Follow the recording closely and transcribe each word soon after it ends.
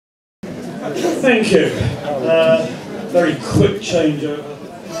Thank you. Very quick changeover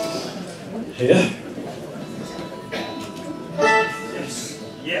here.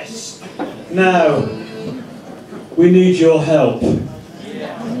 Yes. Now, we need your help.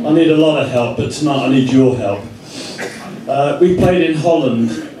 I need a lot of help, but tonight I need your help. We played in Holland,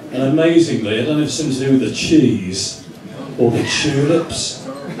 and amazingly, I don't know if it's something to do with the cheese, or the tulips,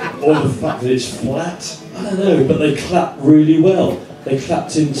 or the fact that it's flat. I don't know, but they clap really well. They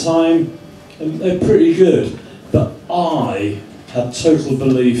clapped in time, and they're pretty good. But I have total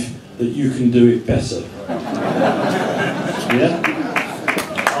belief that you can do it better. Yeah?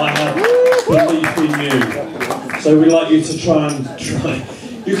 I have belief in you. So we'd like you to try.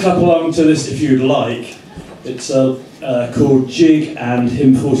 You clap along to this if you'd like. It's called Jig and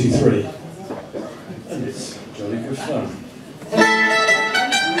Hymn 43. And it's jolly good fun.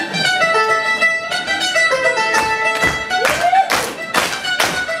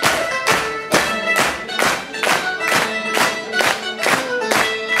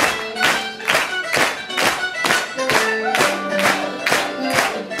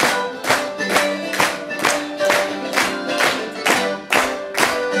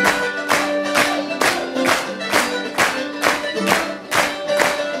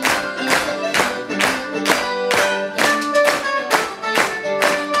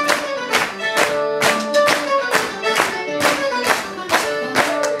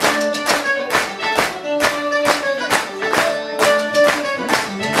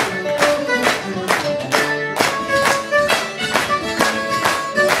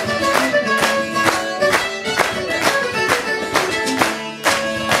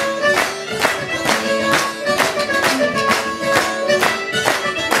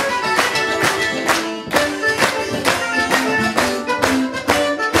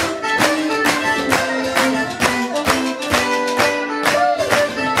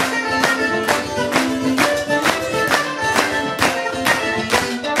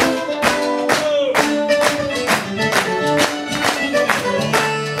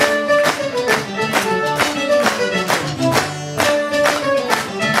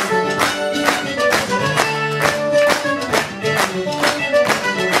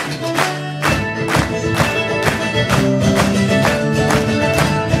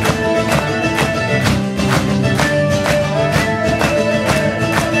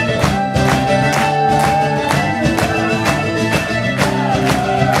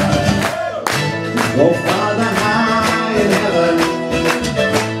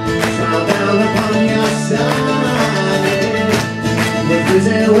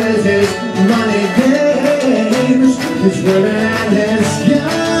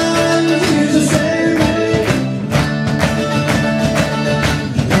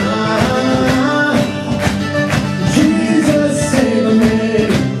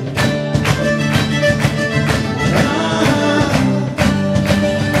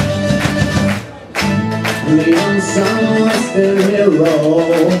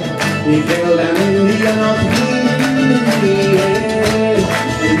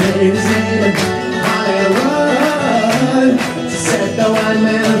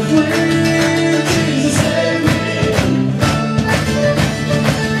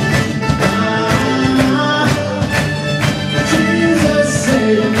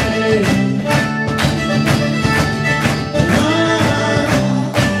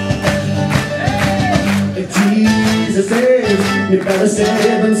 You better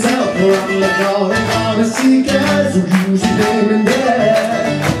save himself from the calling of the seekers who use his name in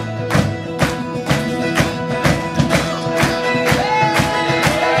there.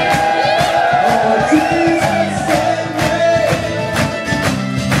 Oh, Jesus, save me.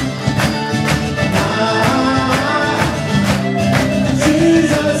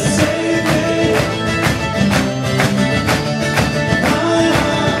 Jesus, save me.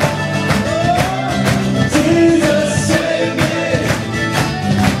 Jesus, save me.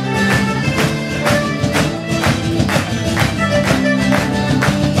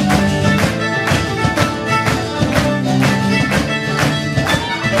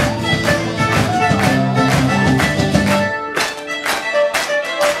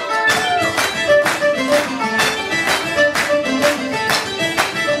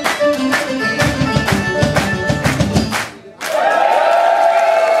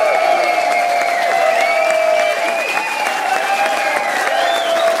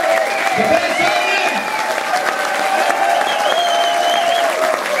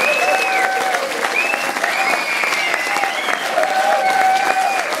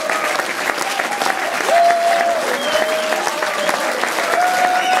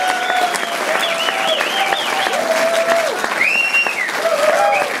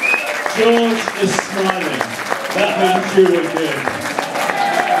 George is smiling. That means you were good.